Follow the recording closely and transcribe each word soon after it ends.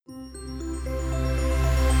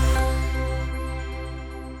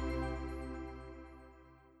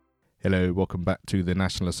Hello, welcome back to the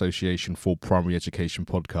National Association for Primary Education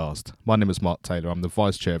podcast. My name is Mark Taylor, I'm the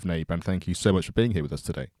Vice Chair of NABE, and thank you so much for being here with us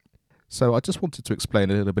today. So I just wanted to explain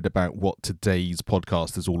a little bit about what today's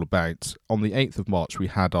podcast is all about. On the 8th of March, we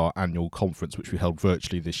had our annual conference, which we held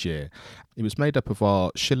virtually this year. It was made up of our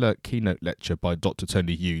Schiller keynote lecture by Dr.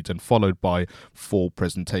 Tony Hughes and followed by 4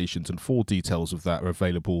 presentations, and full details of that are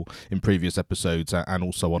available in previous episodes and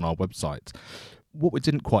also on our website. What we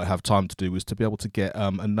didn't quite have time to do was to be able to get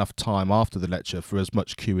enough time after the lecture for as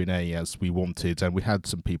much Q&A as we wanted, and we had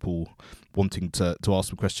some people wanting to ask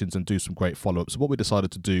some questions and do some great follow-ups. So what we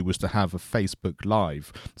decided to do was to have a Facebook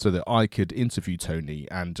Live so that I could interview Tony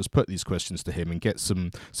and just put these questions to him and get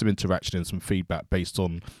some interaction and some feedback based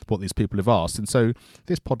on what these people have asked. And so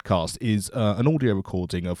this podcast is an audio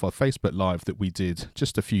recording of our Facebook Live that we did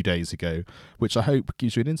just a few days ago, which I hope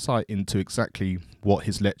gives you an insight into exactly what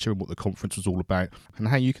his lecture and what the conference was all about, and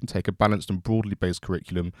how you can take a balanced and broadly based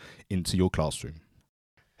curriculum into your classroom.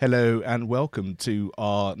 Hello and welcome to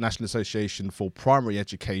our National Association for Primary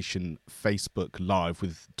Education Facebook Live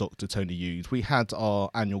with Dr. Tony Hughes. We had our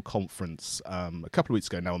annual conference a couple of weeks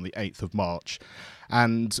ago now on the 8th of March,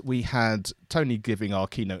 and we had Tony giving our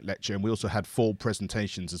keynote lecture, and we also had 4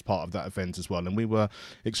 presentations as part of that event as well. And we were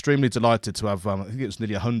extremely delighted to have, I think it was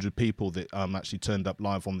nearly 100 people that actually turned up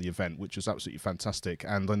live on the event, which was absolutely fantastic.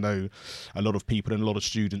 And I know a lot of people and a lot of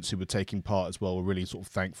students who were taking part as well were really sort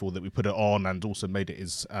of thankful that we put it on and also made it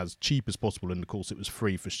as cheap as possible. And of course, it was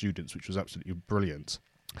free for students, which was absolutely brilliant.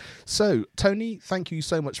 So, Tony, thank you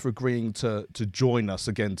so much for agreeing to join us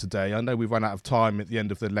again today. I know we ran out of time at the end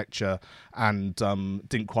of the lecture and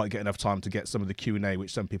didn't quite get enough time to get some of the Q&A,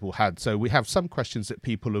 which some people had. So we have some questions that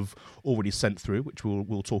people have already sent through, which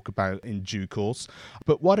we'll talk about in due course.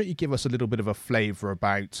 But why don't you give us a little bit of a flavour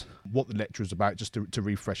about what the lecture is about, just to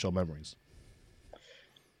refresh our memories?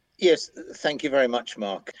 Yes, thank you very much,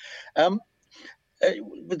 Mark.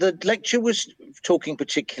 The lecture was talking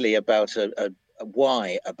particularly about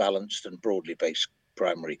why a balanced and broadly based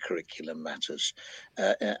primary curriculum matters,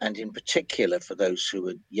 and in particular for those who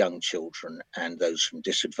are young children and those from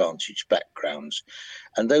disadvantaged backgrounds.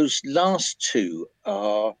 And those last two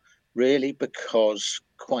are really because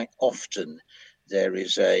quite often there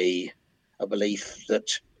is a belief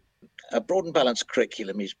that a broad and balanced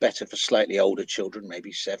curriculum is better for slightly older children,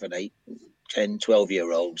 maybe 7, 8, 10,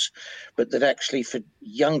 12-year-olds, but that actually for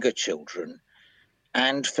younger children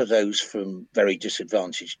and for those from very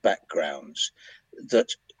disadvantaged backgrounds, that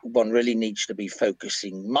one really needs to be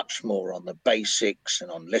focusing much more on the basics and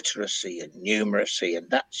on literacy and numeracy and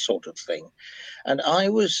that sort of thing. And I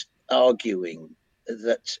was arguing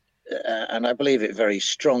that, and I believe it very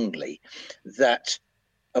strongly, that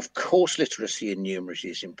of course literacy and numeracy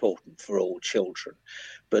is important for all children,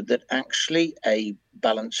 but that actually a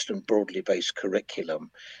balanced and broadly based curriculum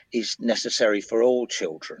is necessary for all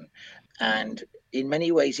children, and in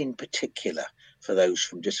many ways in particular for those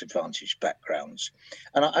from disadvantaged backgrounds.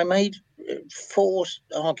 And I made 4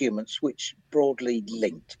 arguments which broadly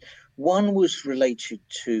linked. One was related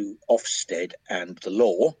to Ofsted and the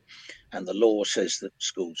law. And the law says that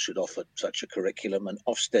schools should offer such a curriculum, and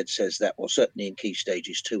Ofsted says that, well, certainly in key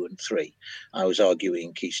stages 2 and 3. I was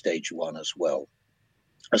arguing key stage 1 as well.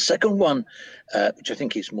 A second one, which I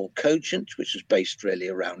think is more cogent, which is based really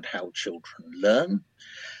around how children learn.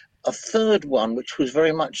 A third one, which was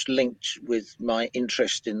very much linked with my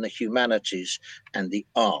interest in the humanities and the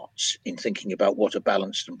arts in thinking about what a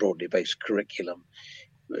balanced and broadly based curriculum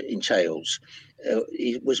entails.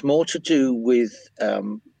 It was more to do with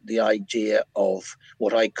the idea of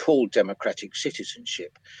what I call democratic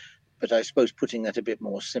citizenship. But I suppose putting that a bit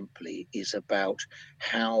more simply is about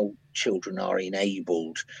how children are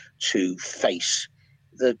enabled to face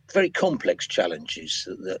the very complex challenges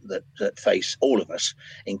that face all of us,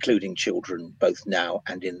 including children, both now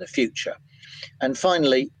and in the future. And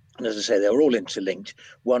finally, and as I say, they're all interlinked,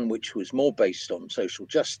 one which was more based on social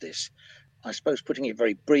justice, I suppose putting it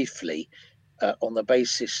very briefly, on the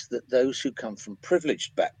basis that those who come from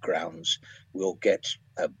privileged backgrounds will get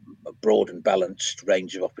a broad and balanced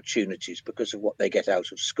range of opportunities because of what they get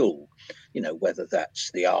out of school, whether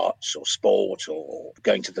that's the arts or sport or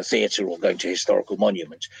going to the theatre or going to historical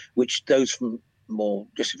monuments, which those from more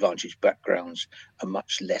disadvantaged backgrounds are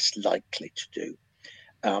much less likely to do.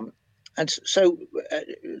 And so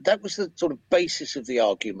that was the sort of basis of the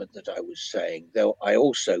argument that I was saying, though I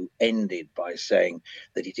also ended by saying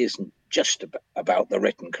that it isn't just about the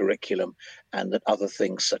written curriculum, and that other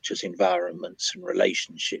things such as environments and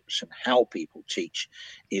relationships and how people teach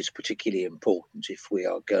is particularly important if we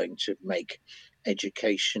are going to make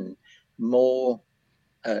education more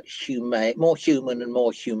human and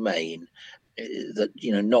more humane that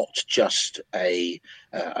not just an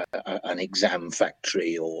exam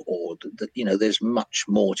factory, or that there's much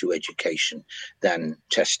more to education than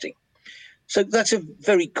testing. So that's a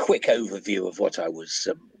very quick overview of what I was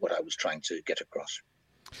trying to get across.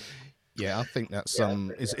 Yeah, I think that's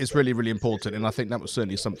it's really, really important, and I think that was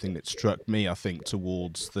certainly something that struck me. I think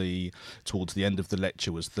towards the end of the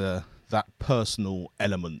lecture was that personal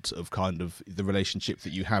element of kind of the relationship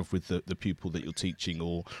that you have with the pupil that you're teaching,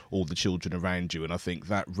 or the children around you. And I think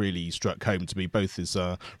that really struck home to me, both as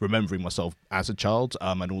remembering myself as a child,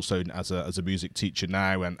 and also as a music teacher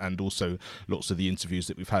now, and also lots of the interviews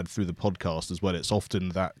that we've had through the podcast as well. It's often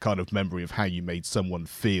that kind of memory of how you made someone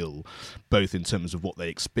feel, both in terms of what they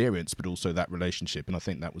experienced, but also that relationship. And I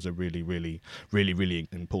think that was a really, really, really, really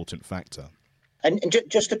important factor. And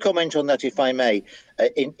just to comment on that, if I may,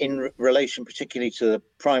 in relation particularly to the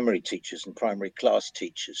primary teachers and primary class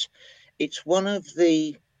teachers, it's one of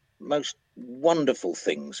the most wonderful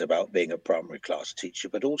things about being a primary class teacher,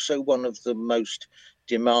 but also one of the most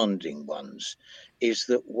demanding ones, is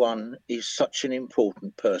that one is such an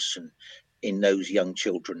important person in those young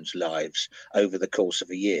children's lives over the course of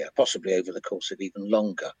a year, possibly over the course of even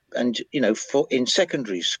longer. And, in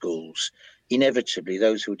secondary schools, inevitably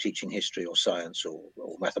those who are teaching history or science or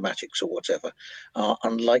mathematics or whatever are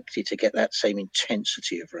unlikely to get that same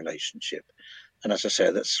intensity of relationship. And as I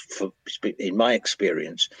say, that's in my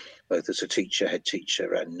experience, both as a teacher, head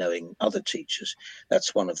teacher, and knowing other teachers,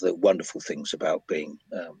 that's one of the wonderful things about being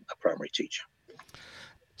a primary teacher.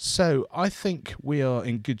 So I think we are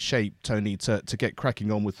in good shape, Tony, to get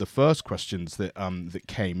cracking on with the first questions that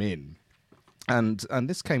came in. And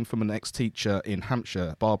this came from an ex-teacher in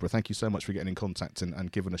Hampshire. Barbara, thank you so much for getting in contact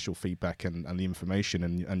and giving us your feedback and the information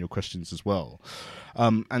and your questions as well.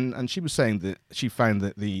 And she was saying that she found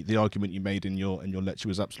that the argument you made in your lecture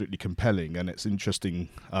was absolutely compelling, and it's interesting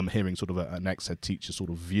hearing sort of an ex-head teacher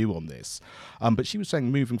sort of view on this. But she was saying,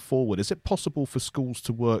 moving forward, is it possible for schools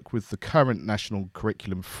to work with the current national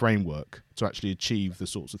curriculum framework to actually achieve the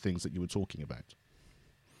sorts of things that you were talking about?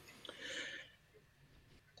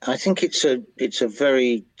 I think it's a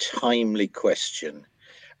very timely question,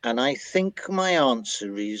 and I think my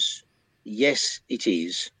answer is yes, it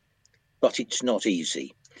is, but it's not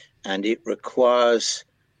easy, and it requires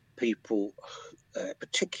people,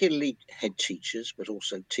 particularly head teachers, but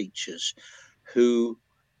also teachers, who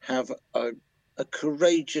have a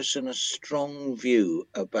courageous and a strong view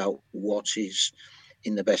about what is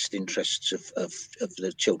in the best interests of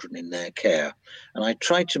the children in their care. And I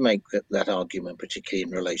tried to make that argument, particularly in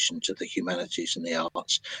relation to the humanities and the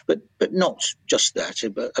arts, but not just that,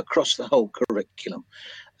 but across the whole curriculum.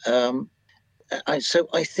 So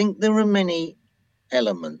I think there are many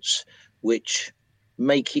elements which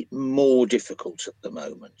make it more difficult at the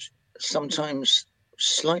moment. Sometimes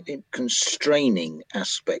slightly constraining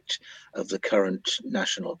aspect of the current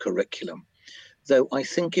national curriculum. Though I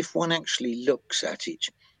think if one actually looks at it,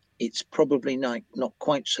 it's probably not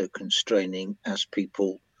quite so constraining as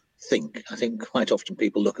people think. I think quite often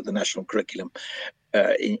people look at the national curriculum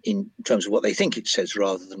in terms of what they think it says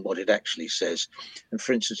rather than what it actually says. And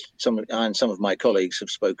for instance, some of my colleagues have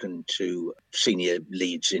spoken to senior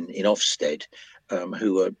leads in Ofsted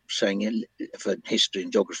who are saying for history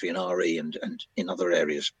and geography and RE and in other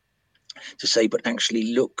areas, to say, but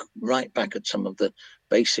actually look right back at some of the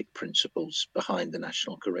basic principles behind the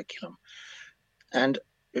national curriculum. And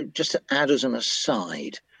just to add as an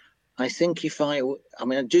aside, I think I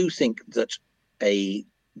do think that the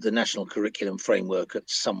national curriculum framework at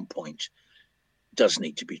some point does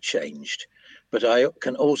need to be changed. But I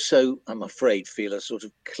can also, I'm afraid, feel a sort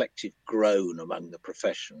of collective groan among the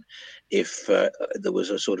profession if there was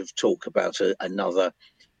a sort of talk about another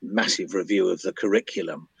massive review of the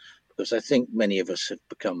curriculum, because I think many of us have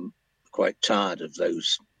become quite tired of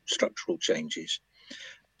those structural changes.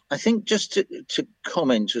 I think just to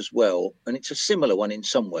comment as well, and it's a similar one in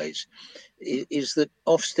some ways, is that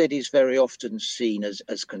Ofsted is very often seen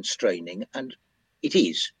as constraining, and it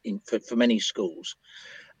is for many schools.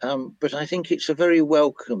 But I think it's a very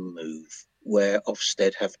welcome move where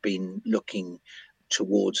Ofsted have been looking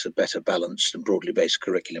towards a better balanced and broadly based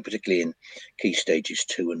curriculum, particularly in key stages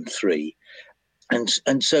 2 and 3.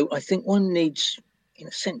 And so I think one needs, in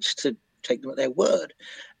a sense, to take them at their word,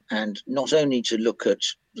 and not only to look at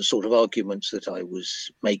the sort of arguments that I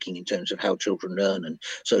was making in terms of how children learn and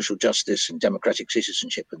social justice and democratic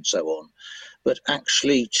citizenship and so on, but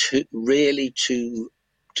actually to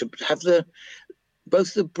have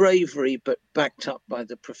both the bravery, but backed up by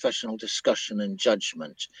the professional discussion and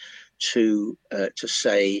judgment, to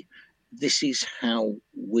say this is how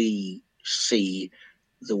we see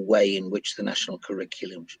the way in which the national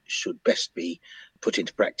curriculum should best be put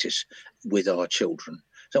into practice with our children.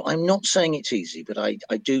 So I'm not saying it's easy, but I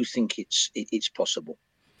do think it's possible.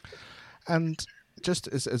 And just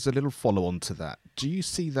as a little follow on to that, do you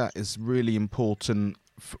see that as really important,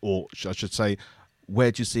 or I should say,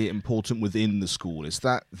 where do you see it important within the school? Is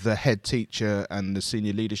that the head teacher and the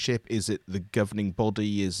senior leadership? Is it the governing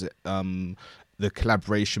body? Is it the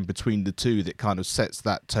collaboration between the two that kind of sets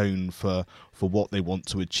that tone for what they want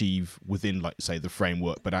to achieve within, like, say, the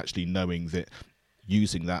framework, but actually knowing that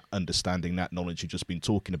using that, understanding that knowledge you've just been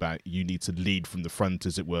talking about, you need to lead from the front,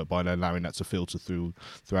 as it were, by allowing that to filter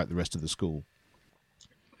throughout the rest of the school?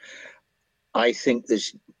 I think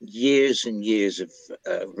there's years and years of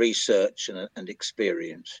research and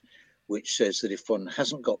experience which says that if one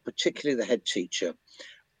hasn't got particularly the head teacher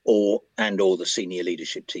or the senior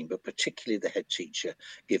leadership team, but particularly the head teacher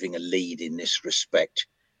giving a lead in this respect,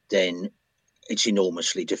 then it's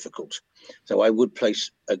enormously difficult. So I would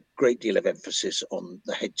place a great deal of emphasis on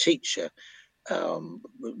the head teacher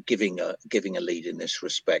giving a lead in this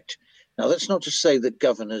respect. Now, that's not to say that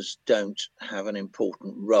governors don't have an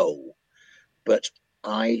important role, but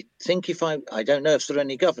I think I don't know if there are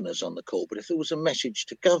any governors on the call, but if there was a message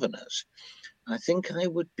to governors, I think I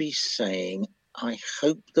would be saying, I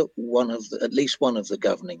hope that at least one of the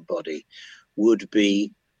governing body would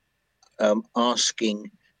be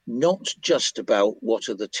asking not just about what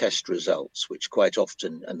are the test results, which quite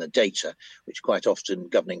often, and the data, which quite often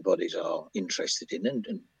governing bodies are interested in,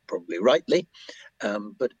 and probably rightly,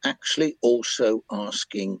 but actually also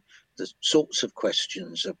asking the sorts of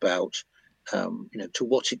questions about, to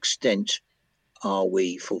what extent are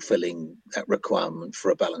we fulfilling that requirement for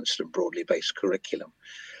a balanced and broadly based curriculum?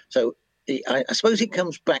 So I suppose it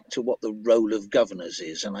comes back to what the role of governors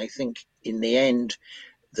is. And I think in the end,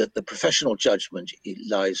 that the professional judgment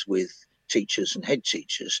lies with teachers and head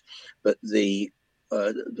teachers, but that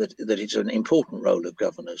it's an important role of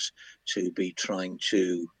governors to be trying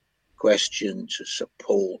to question, to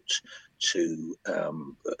support, to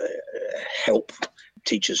help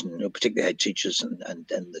teachers, and particularly head teachers and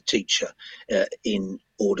the teacher, in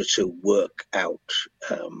order to work out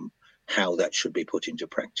how that should be put into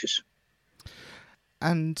practice.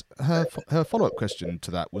 And her follow-up question to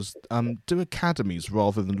that was, do academies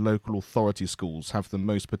rather than local authority schools have the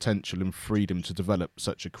most potential and freedom to develop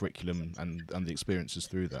such a curriculum and the experiences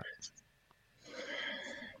through that?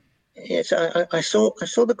 Yes, I saw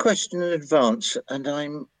the question in advance, and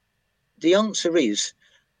the answer is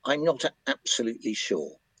I'm not absolutely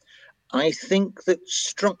sure. I think that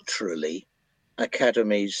structurally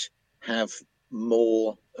academies have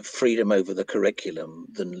more freedom over the curriculum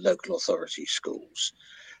than local authority schools.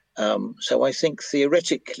 So I think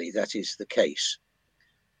theoretically that is the case.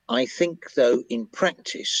 I think, though, in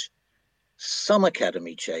practice, some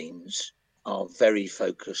academy chains are very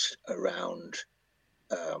focused around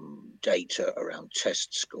data, around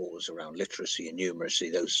test scores, around literacy and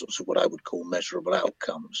numeracy, those sorts of what I would call measurable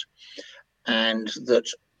outcomes. And that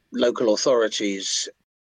local authority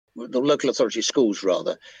schools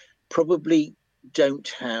rather, probably don't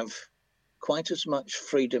have quite as much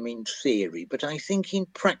freedom in theory, but I think in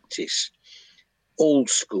practice, all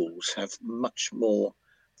schools have much more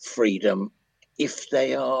freedom if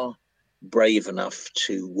they are brave enough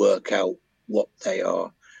to work out what they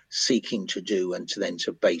are seeking to do, and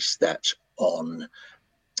to base that on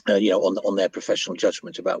on their professional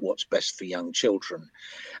judgment about what's best for young children.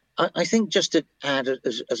 I think, just to add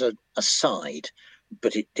as an aside,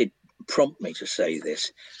 but it did prompt me to say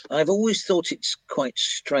this, I've always thought it's quite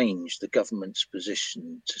strange, the government's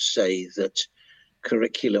position to say that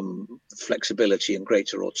curriculum flexibility and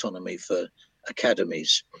greater autonomy for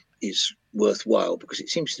academies is worthwhile, because it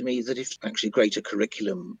seems to me that if actually greater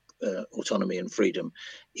curriculum autonomy and freedom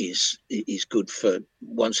is good for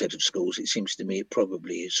one set of schools, it seems to me it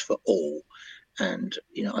probably is for all. And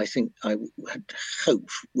I think I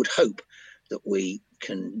would hope that we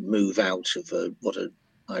can move out of what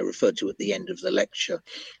I referred to at the end of the lecture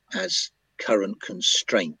as current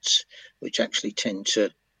constraints, which actually tend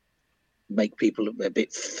to make people a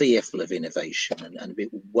bit fearful of innovation and a bit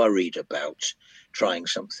worried about trying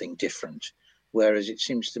something different. Whereas it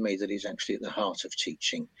seems to me that it's actually at the heart of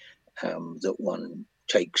teaching, that one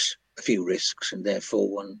takes a few risks and therefore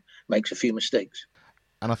one makes a few mistakes.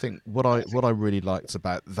 And I think what I really liked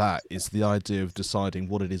about that is the idea of deciding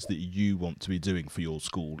what it is that you want to be doing for your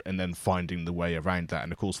school, and then finding the way around that.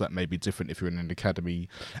 And of course, that may be different if you're in an academy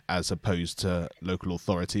as opposed to local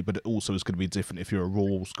authority, but it also is going to be different if you're a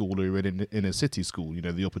rural school or you're in a city school. You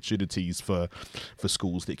know, the opportunities for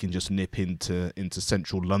schools that can just nip into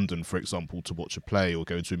central London, for example, to watch a play or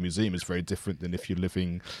go to a museum is very different than if you're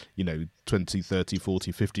living, 20, 30,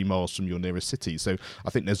 40, 50 miles from your nearest city. So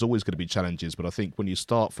I think there's always going to be challenges, but I think when you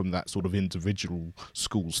start from that sort of individual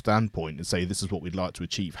school standpoint and say, this is what we'd like to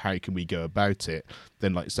achieve, how can we go about it,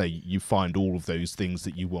 then, like say, you find all of those things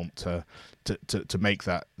that you want to make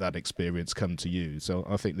that experience come to you. So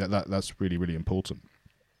I think that's really, really important.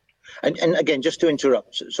 And again, just to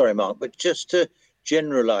interrupt, sorry, Mark, but just to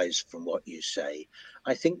generalize from what you say,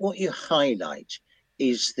 I think what you highlight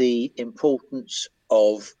is the importance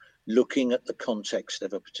of looking at the context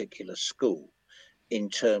of a particular school in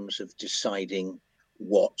terms of deciding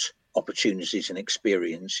what opportunities and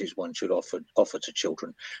experiences one should offer to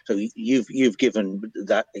children. So you've given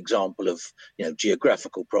that example of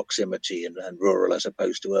geographical proximity and rural as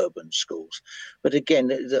opposed to urban schools. But again,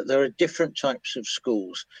 there are different types of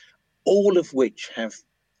schools, all of which have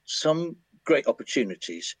some great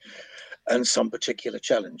opportunities and some particular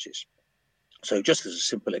challenges. So just as a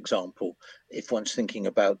simple example, if one's thinking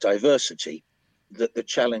about diversity, that the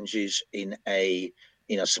challenges in a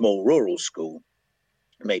small rural school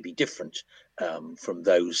may be different from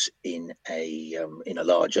those in a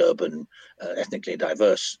large urban ethnically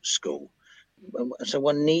diverse school. So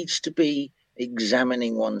one needs to be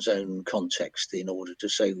examining one's own context in order to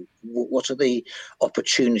say what are the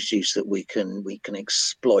opportunities that we can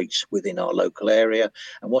exploit within our local area,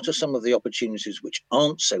 and what are some of the opportunities which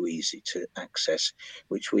aren't so easy to access,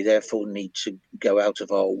 which we therefore need to go out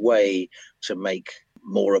of our way to make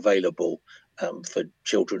more available for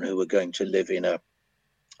children who are going to live in a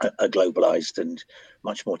globalized and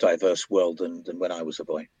much more diverse world than when I was a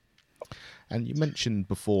boy. And you mentioned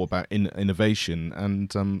before about innovation,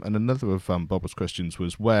 and another of Barbara's questions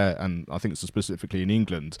was where, and I think it's specifically in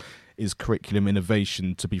England, is curriculum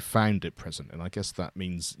innovation to be found at present? And I guess that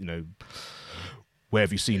means, where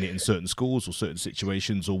have you seen it in certain schools or certain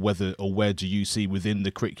situations, or where do you see within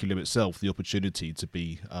the curriculum itself the opportunity to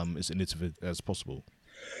be as innovative as possible?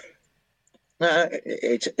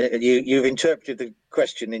 You've interpreted the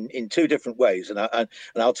question in two different ways, and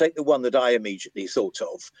I'll take the one that I immediately thought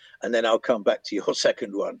of, and then I'll come back to your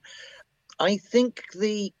second one. I think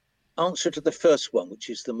the answer to the first one,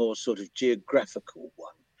 which is the more sort of geographical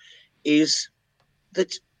one, is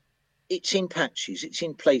that it's in patches, it's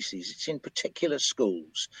in places, it's in particular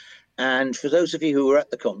schools. And for those of you who were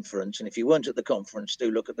at the conference, and if you weren't at the conference,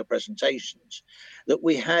 do look at the presentations, that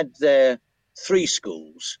we had there 3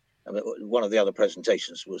 schools. I mean, one of the other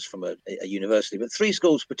presentations was from a university, but 3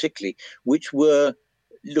 schools particularly, which were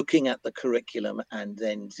looking at the curriculum and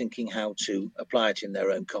then thinking how to apply it in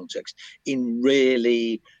their own context in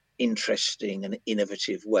really interesting and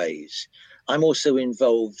innovative ways. I'm also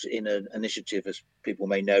involved in an initiative, as people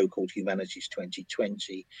may know, called Humanities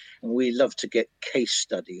 2020, and we love to get case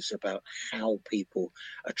studies about how people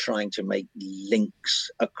are trying to make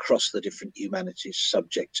links across the different humanities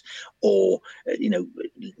subjects, or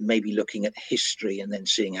maybe looking at history and then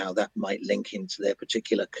seeing how that might link into their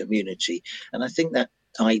particular community. And I think that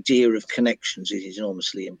idea of connections is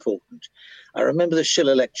enormously important. I remember the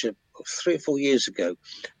Schiller lecture 3 or 4 years ago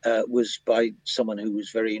was by someone who was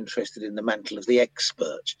very interested in the mantle of the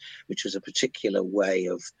expert, which was a particular way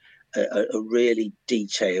of a really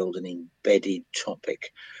detailed and embedded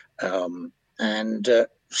topic.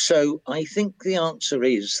 So I think the answer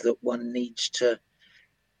is that one needs to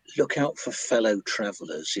look out for fellow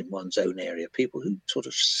travellers in one's own area, people who sort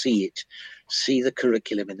of see the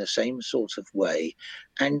curriculum in the same sort of way,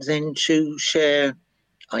 and then to share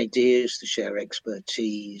ideas, to share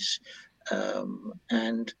expertise,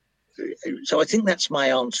 and so I think that's my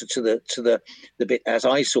answer to the bit as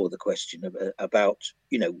I saw the question about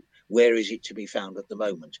where is it to be found at the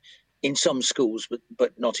moment in some schools,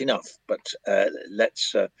 but not enough. But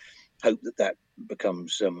let's hope that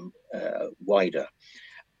becomes wider.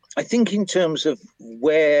 I think in terms of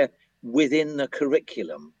where within the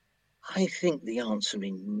curriculum, I think the answer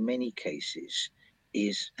in many cases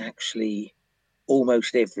is actually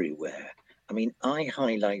almost everywhere. I mean, I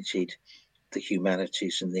highlighted the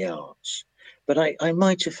humanities and the arts, but I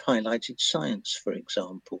might have highlighted science, for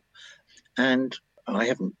example. And I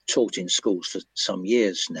haven't taught in schools for some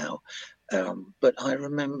years now, but I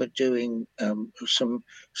remember doing some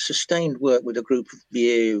sustained work with a group of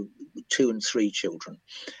year 2 and 3 children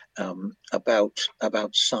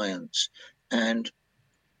about science. And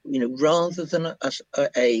rather than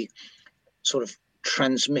a sort of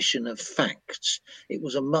transmission of facts, it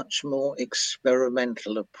was a much more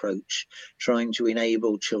experimental approach, trying to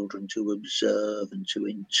enable children to observe and to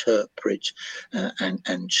interpret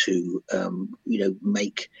and to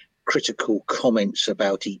make critical comments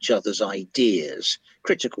about each other's ideas,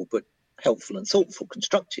 critical but helpful and thoughtful,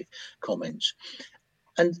 constructive comments.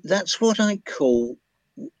 And that's what I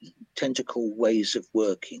tend to call ways of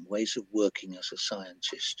working as a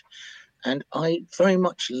scientist. And I very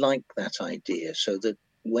much like that idea, so that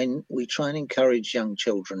when we try and encourage young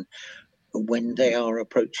children, when they are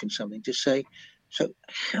approaching something, to say, so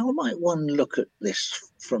how might one look at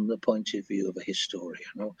this from the point of view of a historian?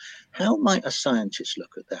 Or how might a scientist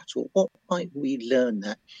look at that? Or what might we learn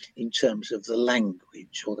that in terms of the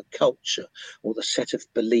language or the culture or the set of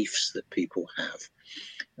beliefs that people have?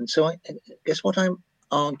 And so I guess what I'm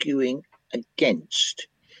arguing against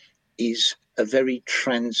is a very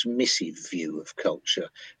transmissive view of culture,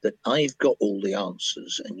 that I've got all the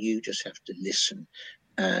answers and you just have to listen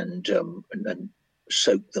and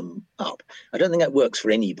soak them up. I don't think that works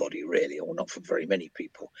for anybody really, or not for very many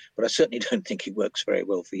people, but I certainly don't think it works very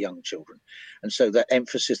well for young children. And so that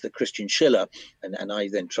emphasis that Christian Schiller and I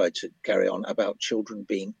then tried to carry on about children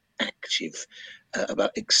being active,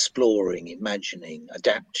 about exploring, imagining,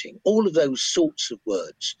 adapting, all of those sorts of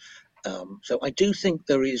words. So I do think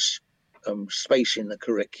there is space in the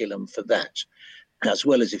curriculum for that, as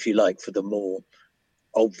well as, if you like, for the more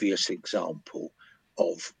obvious example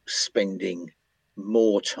of spending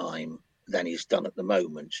more time than is done at the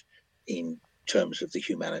moment in terms of the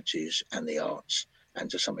humanities and the arts,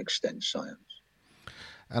 and to some extent science.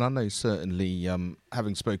 And I know certainly,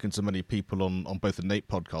 having spoken to many people on both the NAPE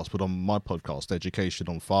podcast, but on my podcast, Education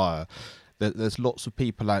on Fire, there's lots of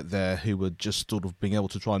people out there who are just sort of being able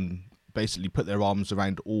to try and basically put their arms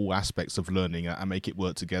around all aspects of learning and make it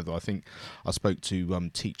work together. I think I spoke to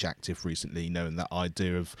Teach Active recently, and that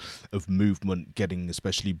idea of movement, getting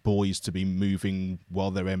especially boys to be moving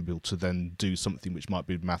while they're able to then do something which might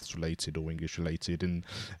be maths related or English related. And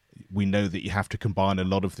we know that you have to combine a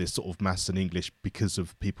lot of this sort of maths and English because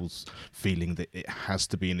of people's feeling that it has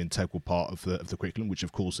to be an integral part of the curriculum, which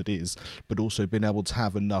of course it is, but also being able to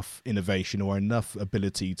have enough innovation or enough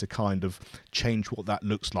ability to kind of change what that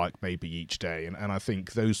looks like maybe each day. And I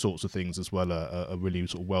think those sorts of things as well are really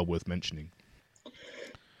sort of well worth mentioning.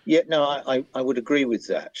 Yeah, no, I would agree with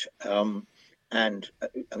that. And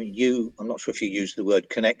I mean, I'm not sure if you used the word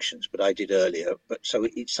connections, but I did earlier. But so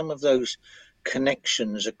it's some of those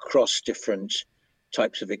connections across different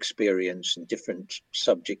types of experience and different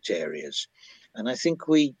subject areas. And I think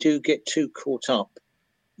we do get too caught up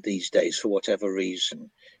these days, for whatever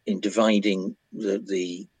reason, in dividing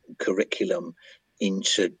the curriculum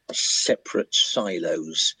into separate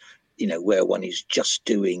silos, where one is just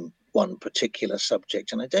doing one particular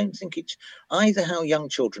subject. And I don't think it's either how young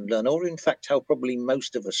children learn, or in fact how probably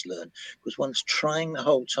most of us learn, because one's trying the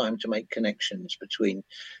whole time to make connections between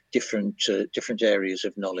different areas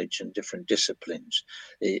of knowledge and different disciplines,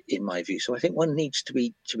 in my view. So I think one needs to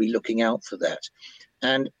be looking out for that.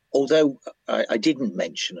 And although I didn't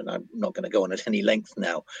mention, and I'm not going to go on at any length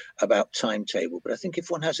now about timetable, but I think if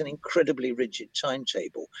one has an incredibly rigid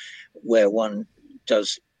timetable where one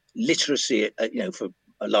does literacy, for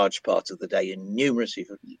a large part of the day and numeracy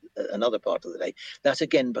for another part of the day, that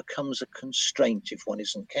again becomes a constraint if one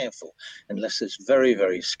isn't careful, unless there's very,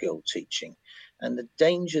 very skilled teaching. And the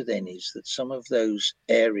danger then is that some of those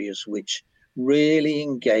areas which really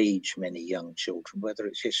engage many young children, whether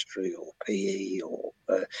it's history or PE or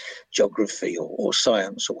geography or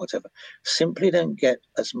science or whatever, simply don't get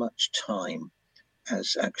as much time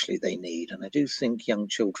as actually they need. And I do think young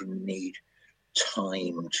children need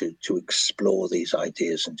time to explore these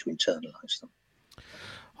ideas and to internalize them.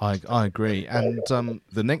 I agree. And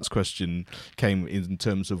the next question came in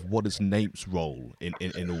terms of what is NAPE's role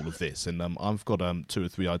in all of this. And I've got 2 or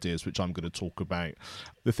 3 ideas which I'm going to talk about.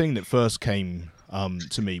 The thing that first came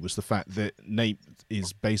to me was the fact that NAPE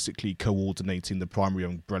is basically coordinating the primary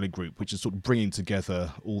umbrella group, which is sort of bringing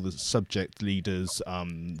together all the subject leaders,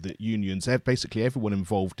 the unions, basically everyone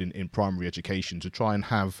involved in primary education to try and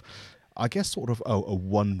have, I guess, sort of a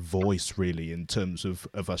one voice really in terms of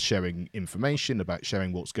us sharing information, about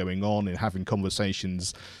sharing what's going on and having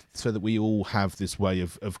conversations, so that we all have this way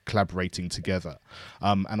of collaborating together.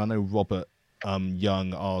 And I know Robert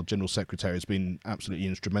Young, our General Secretary, has been absolutely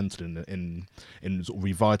instrumental in sort of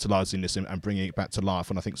revitalising this and bringing it back to life.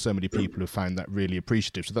 And I think so many people have found that really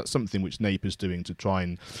appreciative. So that's something which NAPE is doing to try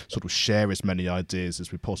and sort of share as many ideas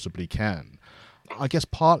as we possibly can. I guess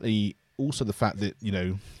partly also the fact that,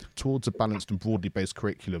 towards a balanced and broadly based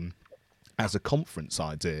curriculum, as a conference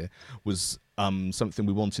idea was something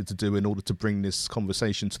we wanted to do in order to bring this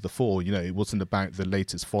conversation to the fore. You know, it wasn't about the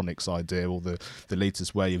latest phonics idea or the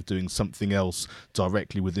latest way of doing something else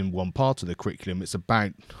directly within one part of the curriculum. It's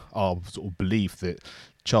about our sort of belief that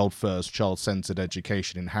child first, child centred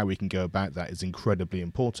education and how we can go about that is incredibly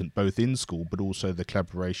important, both in school but also the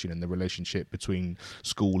collaboration and the relationship between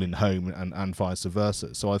school and home and vice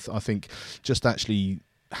versa. So I think just actually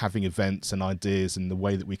having events and ideas and the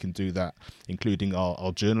way that we can do that, including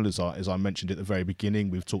our journalism, as I mentioned at the very beginning.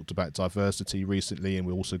 We've talked about diversity recently, and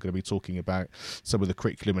we're also going to be talking about some of the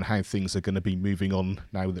curriculum and how things are going to be moving on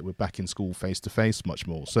now that we're back in school face to face much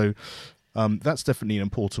more. So that's definitely an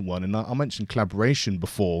important one. And I mentioned collaboration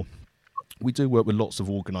before. We do work with lots of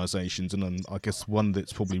organisations, and I guess one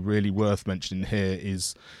that's probably really worth mentioning here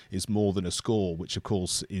is More Than a Score, which of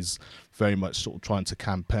course is very much sort of trying to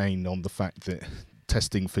campaign on the fact that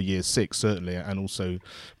testing for year 6 certainly and also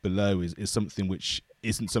below is something which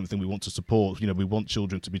isn't something we want to support. You know, we want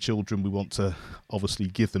children to be children. We want to obviously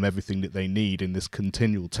give them everything that they need, and this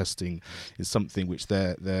continual testing is something which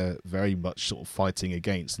they're very much sort of fighting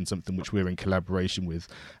against, and something which we're in collaboration with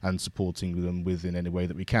and supporting them with in any way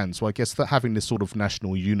that we can. So I guess that having this sort of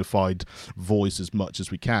national unified voice as much as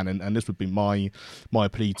we can, and this would be my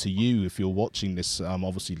plea to you if you're watching this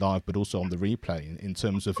obviously live but also on the replay, in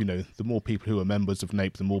terms of, you know, the more people who are members of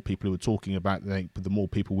NAPE, the more people who are talking about NAPE, the more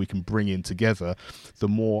people we can bring in together, the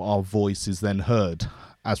more our voice is then heard,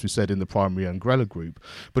 as we said, in the primary umbrella group.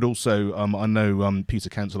 But also, I know Peter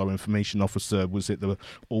Council, our information officer, was at the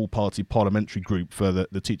all-party parliamentary group for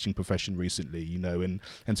the teaching profession recently, you know, and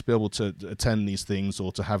to be able to attend these things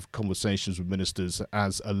or to have conversations with ministers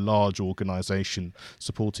as a large organisation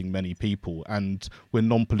supporting many people. And we're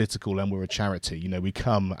non-political and we're a charity, you know, we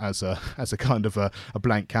come as a kind of a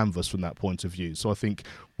blank canvas from that point of view. So I think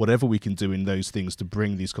whatever we can do in those things to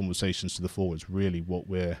bring these conversations to the fore is really what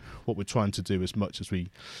we're trying to do as much as we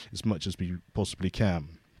possibly can.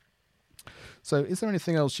 So is there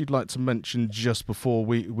anything else you'd like to mention just before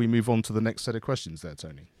we move on to the next set of questions there,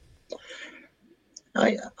 Tony?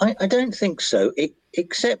 I don't think so,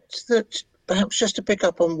 except that perhaps just to pick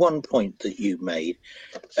up on one point that you made,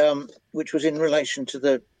 which was in relation to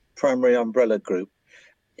the primary umbrella group.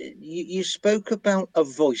 You spoke about a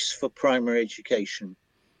voice for primary education,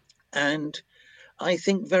 and I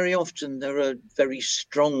think very often there are very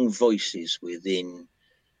strong voices within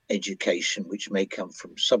education, which may come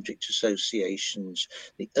from subject associations.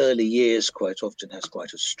 The early years quite often has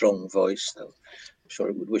quite a strong voice, though I'm sure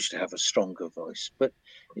it would wish to have a stronger voice. But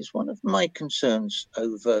it's one of my concerns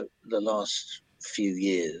over the last few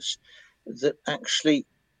years that actually,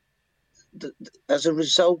 as a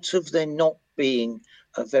result of there not being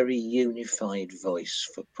a very unified voice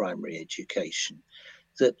for primary education,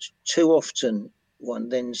 that too often one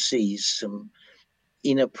then sees some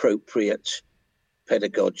inappropriate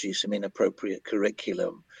pedagogy, some inappropriate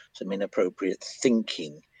curriculum, some inappropriate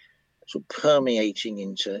thinking sort of permeating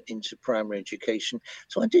into primary education.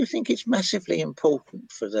 So I do think it's massively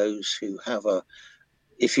important for those who have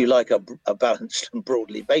if you like, a balanced and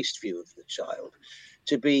broadly based view of the child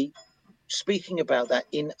to be speaking about that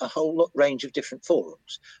in a whole range of different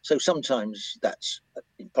forums. So sometimes that's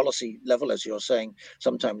in policy level, as you're saying,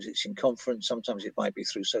 sometimes it's in conference, sometimes it might be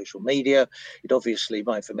through social media. It obviously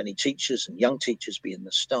might, for many teachers and young teachers, be in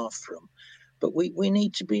the staff room. But we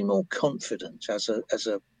need to be more confident as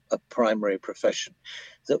a primary profession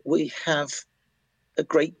that we have a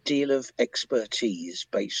great deal of expertise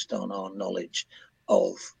based on our knowledge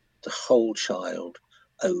of the whole child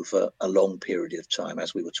over a long period of time,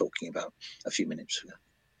 as we were talking about a few minutes ago.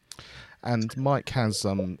 And Mike has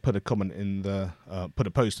put a comment in put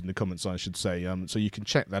a post in the comments, I should say, so you can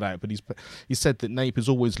check that out. But he said that NAPE is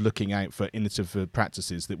always looking out for innovative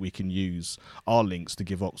practices that we can use our links to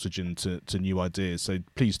give oxygen to new ideas. So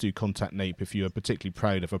please do contact NAPE if you are particularly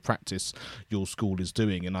proud of a practice your school is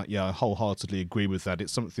doing. And I wholeheartedly agree with that.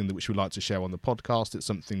 It's something that which we like to share on the podcast. It's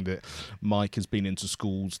something that Mike has been into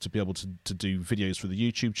schools to be able to do videos for the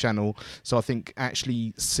YouTube channel. So I think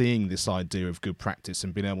actually seeing this idea of good practice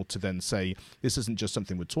and being able to then say, this isn't just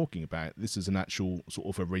something we're talking about, this is an actual sort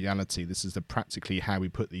of a reality, this is practically how we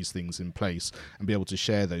put these things in place, and be able to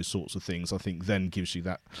share those sorts of things, I think then gives you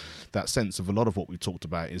that sense of a lot of what we've talked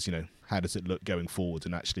about is, how does it look going forward?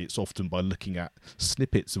 And actually it's often by looking at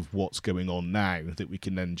snippets of what's going on now that we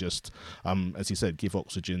can then just, as you said, give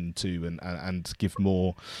oxygen to and give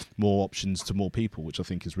more options to more people, which I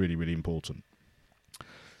think is really, really important.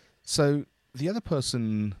 So The other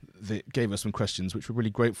person that gave us some questions, which we're really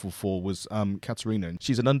grateful for, was Katerina.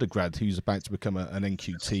 She's an undergrad who's about to become an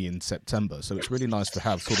NQT in September. So it's really nice to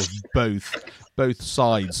have sort of both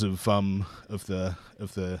sides of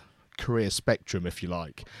the career spectrum, if you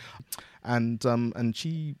like. And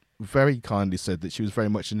she very kindly said that she was very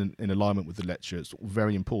much in alignment with the lecture. It's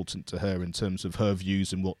very important to her in terms of her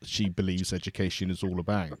views and what she believes education is all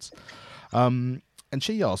about. And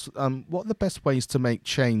she asked, what are the best ways to make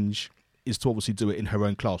change is to obviously do it in her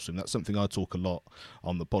own classroom. That's something I talk a lot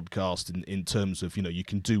on the podcast in terms of, you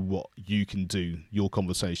can do what you can do, your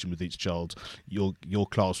conversation with each child, your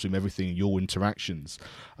classroom, everything, your interactions.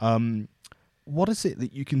 What is it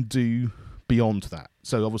that you can do beyond that?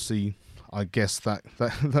 So obviously, I guess that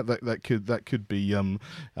could be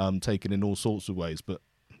taken in all sorts of ways. But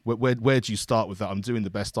where do you start with that? I'm doing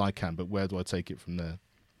the best I can, but where do I take it from there?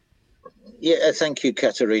 Yeah, thank you,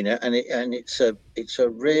 Katerina. And it's a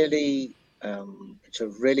really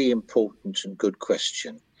important and good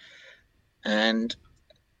question. And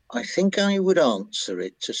I think I would answer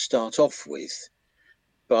it to start off with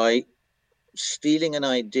by stealing an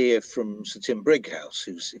idea from Sir Tim Brighouse,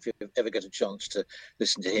 who's, if you ever get a chance to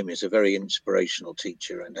listen to him, is a very inspirational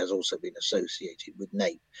teacher and has also been associated with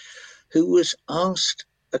NAPE, who was asked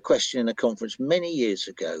a question in a conference many years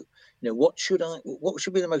ago. What should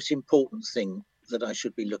be the most important thing that I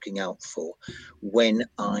should be looking out for when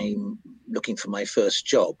I'm looking for my first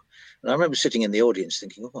job? And I remember sitting in the audience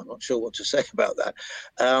thinking, I'm not sure what to say about that.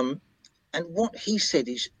 And what he said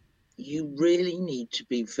is, you really need to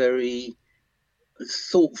be very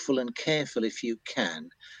thoughtful and careful, if you can,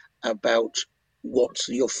 about what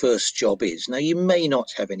your first job is. Now, you may not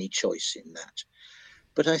have any choice in that,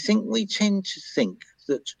 but I think we tend to think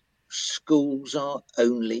that schools are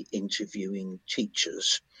only interviewing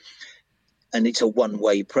teachers, and it's a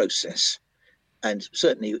one-way process. And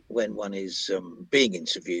certainly when one is being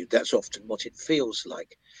interviewed, that's often what it feels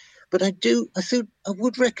like. But I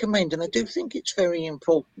would recommend, and I do think it's very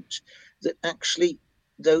important, that actually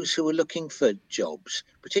those who are looking for jobs,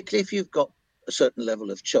 particularly if you've got a certain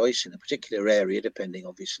level of choice in a particular area, depending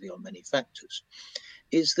obviously on many factors,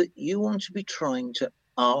 is that you want to be trying to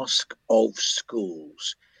ask of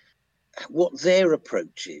schools what their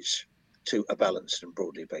approach is to a balanced and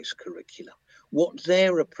broadly based curriculum, what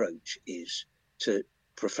their approach is to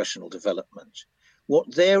professional development,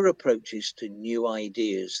 what their approach is to new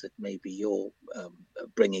ideas that maybe you're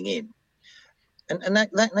bringing in. And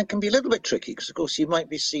that can be a little bit tricky because, of course, you might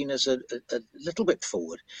be seen as a little bit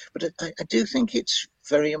forward. But I do think it's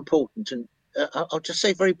very important. And I'll just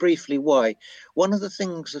say very briefly why. One of the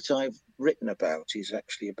things that I've written about is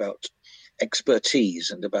actually about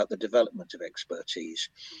expertise and about the development of expertise.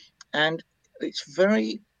 And it's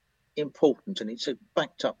very important, and it's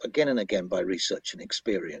backed up again and again by research and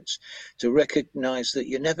experience, to recognize that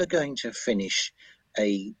you're never going to finish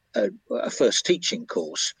a first teaching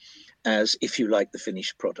course as, if you like, the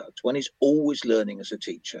finished product. One is always learning as a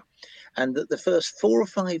teacher, and that the first 4 or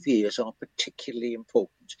 5 years are particularly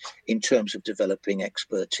important in terms of developing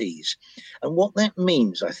expertise. And what that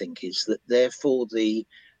means, I think, is that therefore the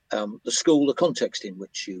school, the context in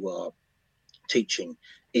which you are teaching,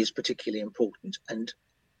 is particularly important. And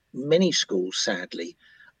many schools, sadly,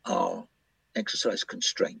 exercise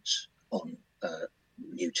constraints on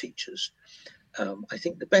new teachers. I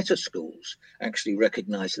think the better schools actually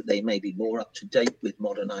recognise that they may be more up to date with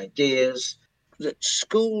modern ideas, that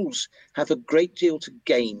schools have a great deal to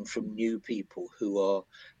gain from new people who are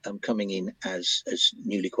coming in as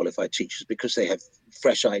newly qualified teachers, because they have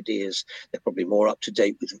fresh ideas. They're probably more up to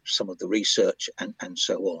date with some of the research and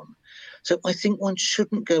so on. So I think one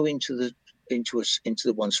shouldn't go into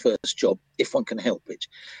one's first job, if one can help it,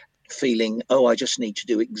 feeling, I just need to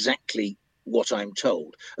do exactly what I'm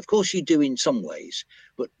told. Of course you do in some ways,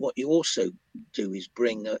 but what you also do is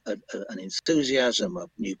bring an enthusiasm, a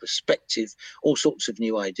new perspective, all sorts of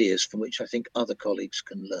new ideas from which I think other colleagues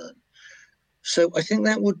can learn. So I think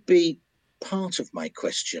that would be part of my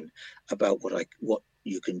question about what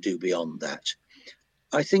you can do beyond that.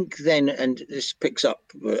 I think then, and this picks up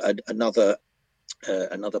another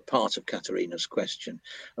part of Katerina's question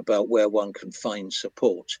about where one can find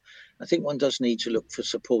support. I think one does need to look for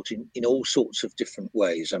support in all sorts of different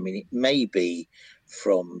ways. I mean, it may be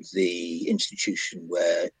from the institution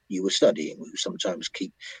where you were studying, who sometimes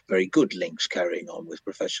keep very good links carrying on with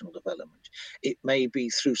professional development. It may be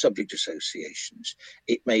through subject associations.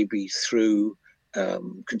 It may be through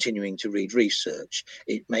continuing to read research.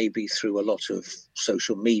 It may be through a lot of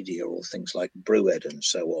social media or things like BruEd and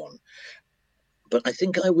so on. But I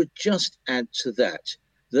think I would just add to that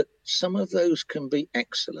some of those can be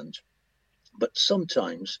excellent, but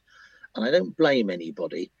sometimes and I don't blame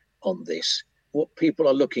anybody on this, what people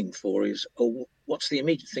are looking for is, oh, what's the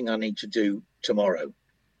immediate thing I need to do tomorrow?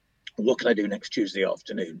 What can I do next Tuesday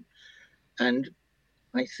afternoon? And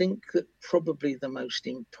I think that probably the most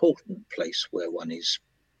important place where one is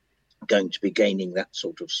going to be gaining that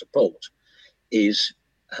sort of support is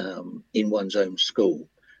in one's own school.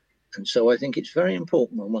 And so I think it's very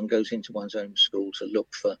important when one goes into one's own school to look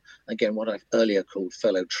for, again, what I've earlier called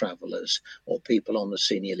fellow travellers, or people on the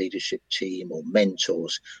senior leadership team, or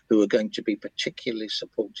mentors who are going to be particularly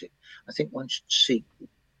supportive. I think one should seek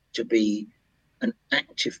to be an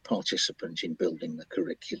active participant in building the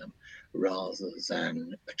curriculum rather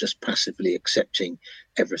than just passively accepting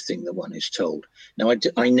everything that one is told. Now,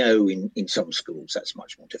 I know in some schools that's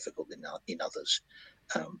much more difficult than in others,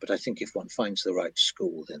 but I think if one finds the right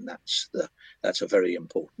school, then that's a very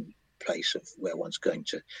important place of where one's going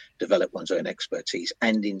to develop one's own expertise,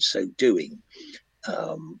 and in so doing,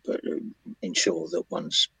 ensure that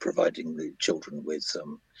one's providing the children with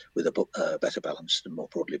a better balanced and more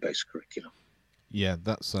broadly based curriculum. Yeah,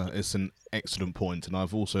 it's an excellent point, and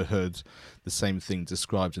I've also heard the same thing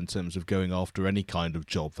described in terms of going after any kind of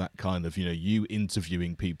job. That kind of, you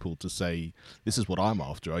interviewing people to say, "This is what I'm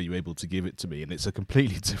after. Are you able to give it to me?" And it's a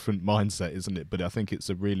completely different mindset, isn't it? But I think it's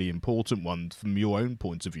a really important one from your own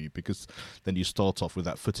point of view, because then you start off with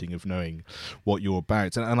that footing of knowing what you're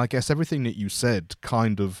about. And I guess everything that you said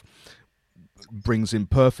kind of brings in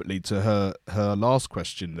perfectly to her last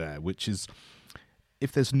question there, which is,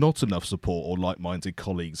 if there's not enough support or like-minded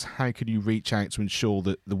colleagues, how can you reach out to ensure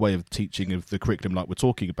that the way of teaching of the curriculum like we're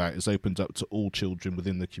talking about is opened up to all children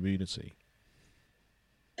within the community?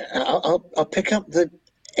 I'll pick up the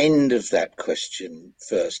end of that question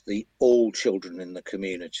first, the all children in the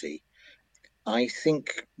community. I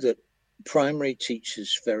think that primary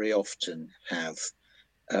teachers very often have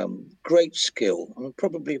great skill, and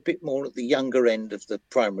probably a bit more at the younger end of the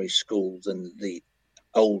primary school than the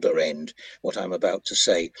older end, what I'm about to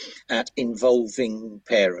say, at involving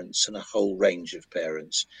parents and a whole range of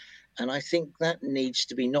parents. And I think that needs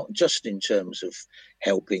to be not just in terms of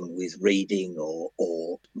helping with reading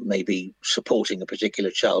or maybe supporting a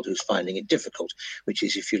particular child who's finding it difficult, which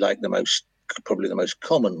is, if you like, probably the most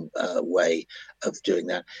common way of doing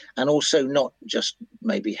that, and also not just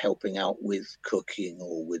maybe helping out with cooking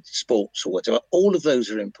or with sports or whatever. All of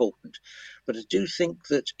those are important, but I do think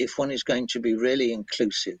that if one is going to be really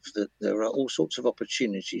inclusive, that there are all sorts of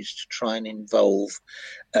opportunities to try and involve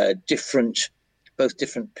both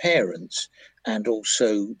different parents and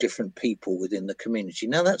also different people within the community.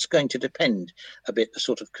 Now, that's going to depend a bit the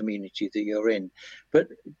sort of community that you're in. But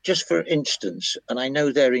just for instance, and I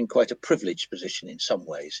know they're in quite a privileged position in some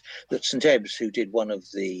ways, that St Ebbe's, who did one of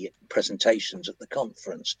the presentations at the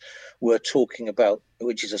conference, were talking about,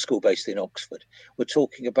 which is a school based in Oxford, were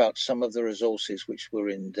talking about some of the resources which were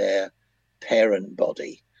in their parent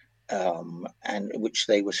body, and which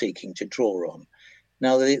they were seeking to draw on.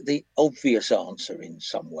 Now, the obvious answer in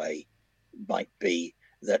some way might be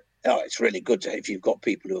that, it's really good if you've got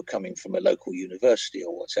people who are coming from a local university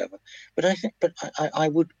or whatever. But I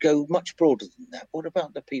would go much broader than that. What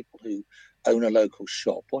about the people who own a local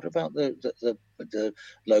shop? What about the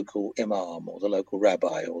local imam or the local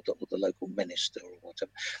rabbi or the local minister or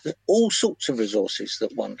whatever? There's all sorts of resources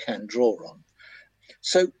that one can draw on.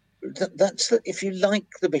 So that's if you like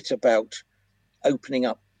the bit about opening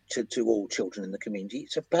up to all children in the community,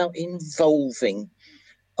 it's about involving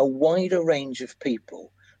a wider range of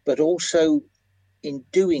people, but also in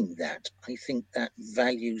doing that, I think that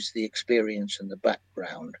values the experience and the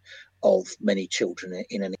background of many children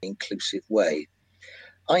in an inclusive way.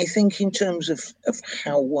 I think in terms of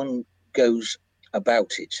how one goes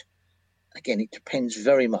about it, again, it depends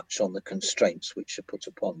very much on the constraints which are put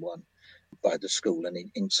upon one by the school. And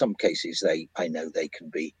in some cases, I know they can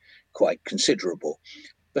be quite considerable.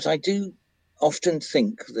 But I do often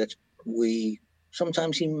think that we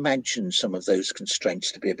sometimes imagine some of those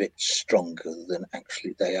constraints to be a bit stronger than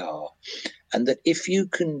actually they are. And that if you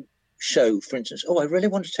can show, for instance, I really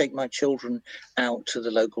want to take my children out to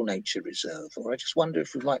the local nature reserve, or I just wonder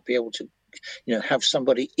if we might be able to, have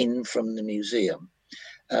somebody in from the museum.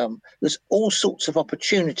 There's all sorts of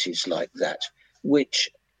opportunities like that, which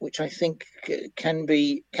I think can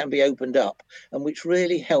be opened up, and which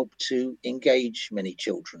really help to engage many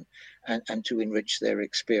children and to enrich their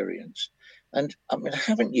experience. And I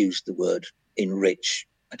haven't used the word enrich.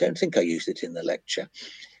 I don't think I used it in the lecture,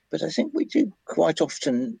 but I think we do quite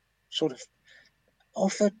often sort of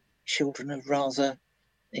offer children a rather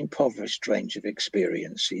impoverished range of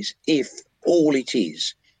experiences if all it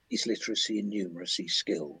is literacy and numeracy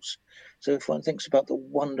skills. So if one thinks about the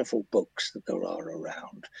wonderful books that there are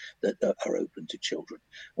around that are open to children,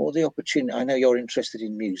 or the opportunity, I know you're interested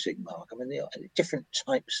in music, Mark. I mean, the different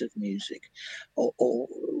types of music, or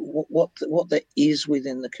what there is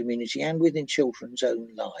within the community and within children's own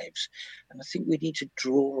lives. And I think we need to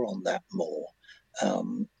draw on that more.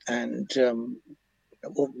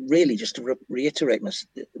 Well, really, just to reiterate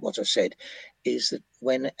what I said, is that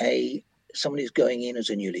when somebody is going in as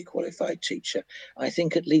a newly qualified teacher, I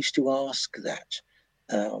think at least to ask that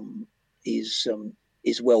is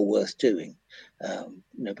well worth doing.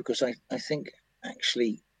 Because I think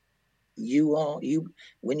actually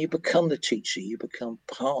when you become the teacher, you become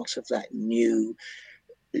part of that new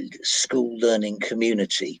school learning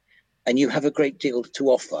community, and you have a great deal to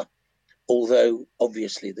offer. Although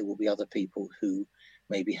obviously there will be other people who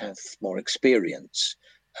maybe have more experience.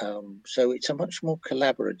 So it's a much more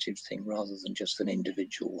collaborative thing rather than just an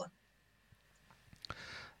individual one.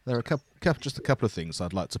 There are just a couple of things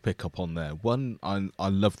I'd like to pick up on there. One, I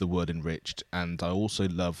love the word enriched, and I also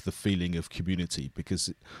love the feeling of community,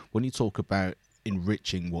 because when you talk about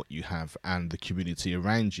enriching what you have and the community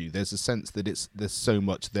around you, there's a sense that there's so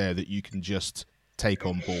much there that you can just take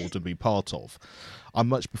on board and be part of. I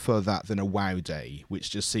much prefer that than a wow day,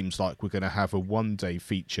 which just seems like we're going to have a one-day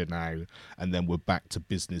feature now and then we're back to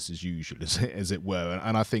business as usual, as it were.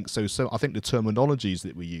 And I think so I think the terminologies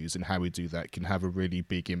that we use and how we do that can have a really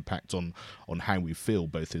big impact on how we feel,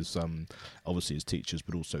 both as obviously as teachers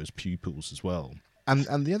but also as pupils as well.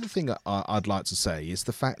 And the other thing I'd like to say is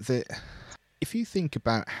the fact that if you think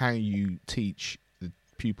about how you teach the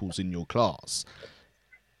pupils in your class,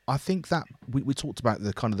 I think that we talked about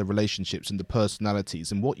the kind of the relationships and the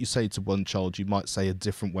personalities, and what you say to one child you might say a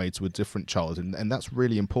different way to a different child, and that's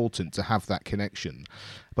really important to have that connection.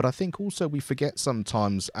 But I think also we forget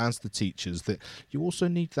sometimes as the teachers that you also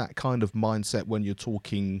need that kind of mindset when you're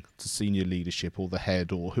talking to senior leadership or the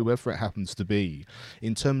head or whoever it happens to be,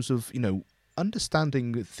 in terms of,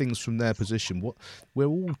 understanding things from their position. What we're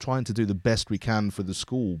all trying to do the best we can for the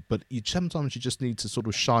school, but sometimes you just need to sort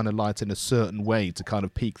of shine a light in a certain way to kind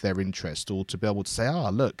of pique their interest, or to be able to say,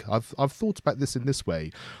 look, I've thought about this in this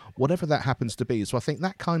way, whatever that happens to be. So I think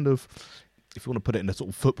that kind of, if you want to put it in a sort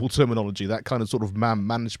of football terminology, that kind of sort of man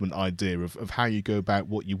management idea of how you go about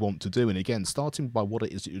what you want to do. And again, starting by what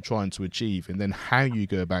it is that you're trying to achieve, and then how you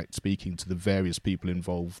go about speaking to the various people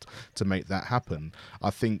involved to make that happen, I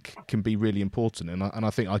think can be really important. And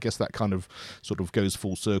I guess that kind of sort of goes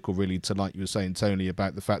full circle really to, like you were saying, Tony,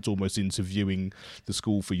 about the fact almost interviewing the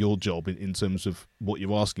school for your job in terms of what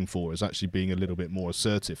you're asking for is actually being a little bit more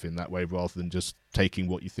assertive in that way, rather than just taking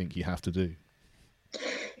what you think you have to do.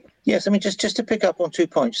 Yes, I mean, just to pick up on 2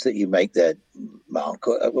 points that you make there, Mark.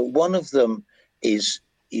 One of them is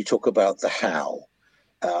you talk about the how,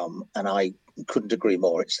 and I couldn't agree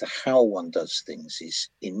more. It's the how one does things is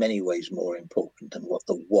in many ways more important than what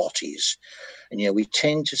the what is. And, we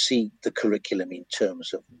tend to see the curriculum in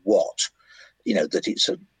terms of what, that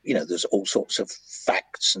it's there's all sorts of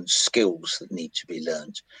facts and skills that need to be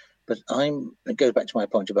learned. But it goes back to my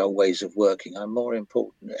point about ways of working. I'm more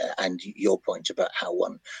important, and your point about how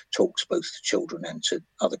one talks both to children and to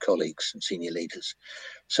other colleagues and senior leaders.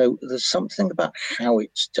 So there's something about how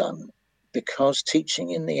it's done, because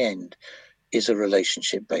teaching in the end is a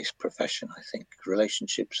relationship-based profession. I think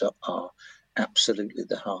relationships are absolutely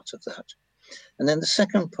the heart of that. And then the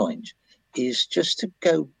second point is just to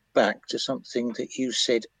go back to something that you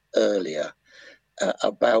said earlier,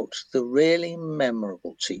 about the really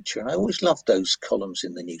memorable teacher. And I always loved those columns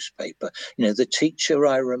in the newspaper, the teacher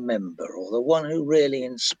I remember, or the one who really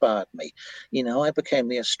inspired me. I became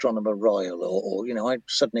the astronomer royal, or I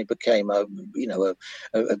suddenly became a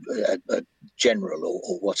general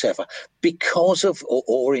or whatever, because of,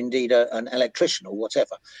 or indeed an electrician or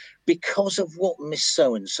whatever, because of what Miss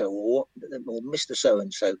So-and-so or Mr.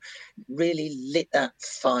 So-and-so really lit that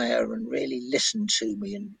fire and really listened to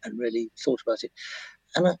me and really thought about it.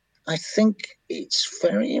 And I think it's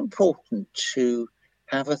very important to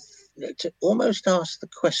have to almost ask the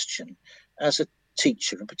question as a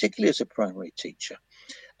teacher, and particularly as a primary teacher,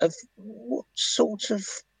 of what sort of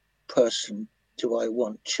person do I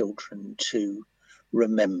want children to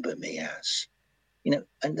remember me as?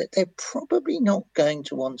 And that they're probably not going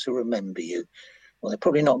to want to remember you. Well, they're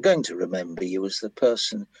probably not going to remember you as the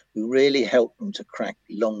person who really helped them to crack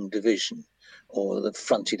long division or the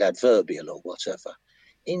fronted adverbial or whatever.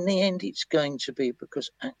 in the end, it's going to be because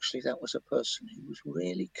actually that was a person who was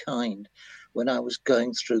really kind when I was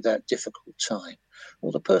going through that difficult time,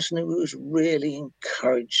 or the person who was really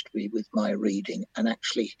encouraged me with my reading and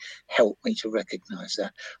actually helped me to recognize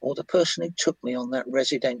that, or the person who took me on that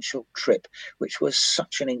residential trip, which was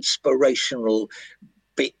such an inspirational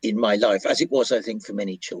bit in my life, as it was, I think, for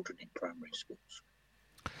many children in primary schools.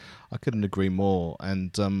 I couldn't agree more,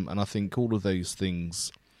 and I think all of those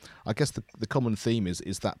things. I guess the common theme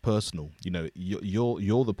is that personal. You know,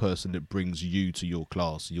 you're the person that brings you to your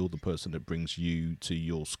class. You're the person that brings you to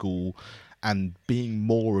your school, and being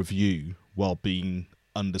more of you while being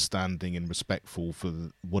understanding and respectful for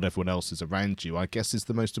what everyone else is around you, I guess, is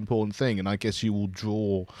the most important thing. And I guess you will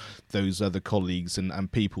draw those other colleagues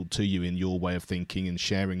and people to you in your way of thinking and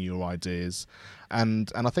sharing your ideas.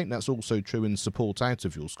 And I think that's also true in support out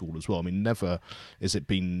of your school as well. I mean, never has it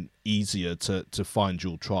been easier to find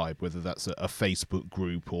your tribe, whether that's a Facebook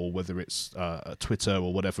group or whether it's a Twitter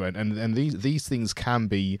or whatever. And these things can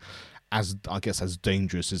be as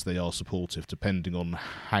dangerous as they are supportive, depending on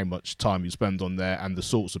how much time you spend on there and the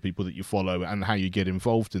sorts of people that you follow and how you get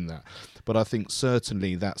involved in that. But I think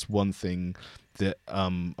certainly that's one thing that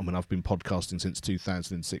I've been podcasting since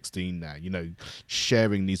 2016 now, you know,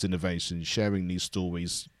 sharing these innovations, sharing these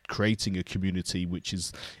stories, creating a community which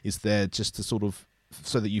is there just to sort of,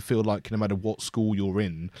 so that you feel like no matter what school you're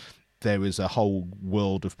in, there is a whole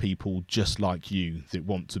world of people just like you that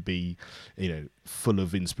want to be, you know, full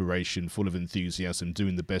of inspiration, full of enthusiasm,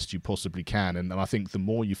 doing the best you possibly can. And I think the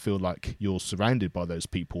more you feel like you're surrounded by those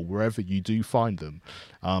people, wherever you do find them,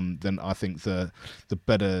 then I think the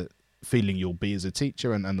better feeling you'll be as a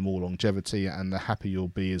teacher, and the more longevity and the happier you'll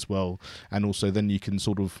be as well. And also then you can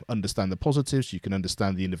sort of understand the positives, you can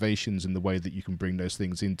understand the innovations and the way that you can bring those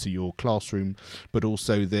things into your classroom, but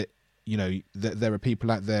also that, you know, there are people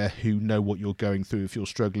out there who know what you're going through if you're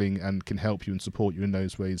struggling and can help you and support you in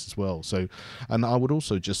those ways as well. So, and I would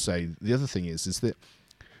also just say the other thing is that,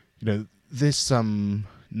 you know, this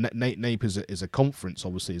NAPE is a conference,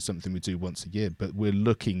 obviously, is something we do once a year, but we're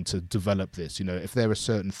looking to develop this. You know, if there are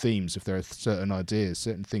certain themes, if there are certain ideas,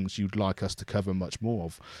 certain things you'd like us to cover much more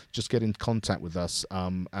of, just get in contact with us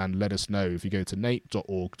and let us know. If you go to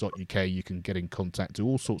nape.org.uk, you can get in contact, do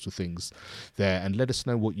all sorts of things there, and let us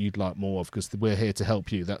know what you'd like more of, because we're here to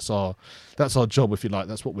help you. That's our job, if you like.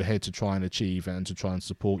 That's what we're here to try and achieve and to try and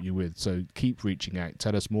support you with. So keep reaching out,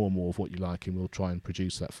 tell us more and more of what you like, and we'll try and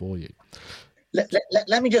produce that for you.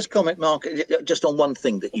 Let me just comment, Mark, just on one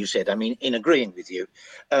thing that you said. I mean, in agreeing with you,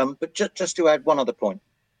 but just to add one other point,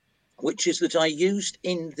 which is that I used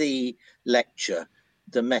in the lecture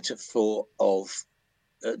the metaphor of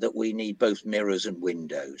that we need both mirrors and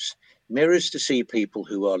windows. Mirrors to see people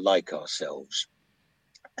who are like ourselves,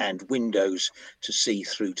 and windows to see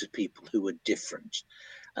through to people who are different.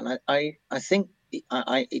 And I think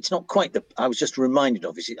it's not quite I was just reminded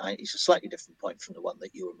of it's a slightly different point from the one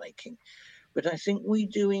that you were making. But I think we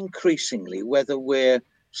do increasingly, whether we're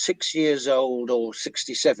 6 years old or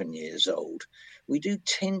 67 years old, we do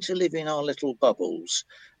tend to live in our little bubbles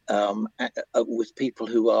with people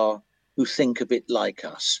who think a bit like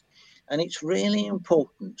us. And it's really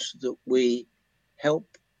important that we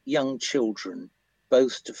help young children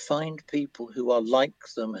both to find people who are like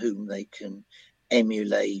them, whom they can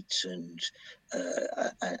emulate and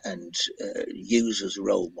use as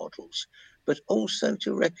role models, but also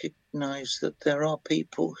to recognize that there are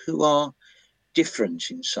people who are different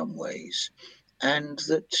in some ways, and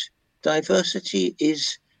that diversity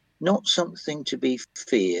is not something to be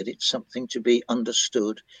feared, it's something to be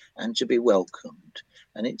understood and to be welcomed.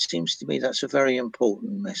 And it seems to me that's a very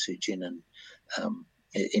important message in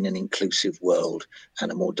an inclusive world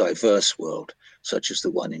and a more diverse world, such as the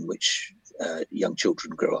one in which young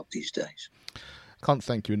children grow up these days. Can't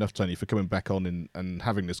thank you enough, Tony, for coming back on and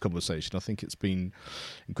having this conversation. I think it's been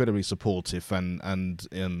incredibly supportive and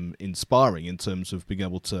inspiring in terms of being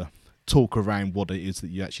able to talk around what it is that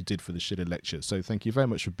you actually did for the Schiller Lecture. So thank you very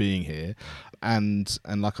much for being here. And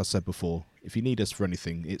like I said before, if you need us for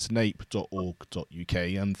anything, it's nape.org.uk.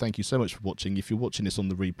 And thank you so much for watching. If you're watching this on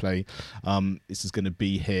the replay, this is going to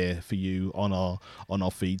be here for you on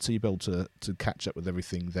our feed, so you'll be able to catch up with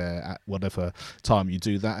everything there at whatever time you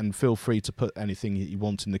do that. And feel free to put anything that you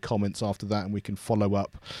want in the comments after that, and we can follow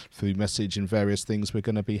up through message and various things. We're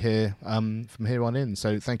going to be here from here on in.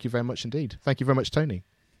 So thank you very much indeed. Thank you very much, Tony.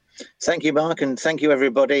 Thank you, Mark, and thank you,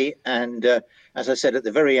 everybody. And as I said at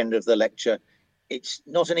the very end of the lecture, it's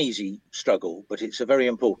not an easy struggle, but it's a very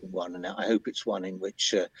important one. And I hope it's one in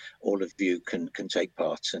which all of you can take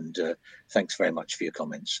part. And thanks very much for your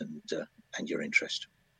comments and your interest.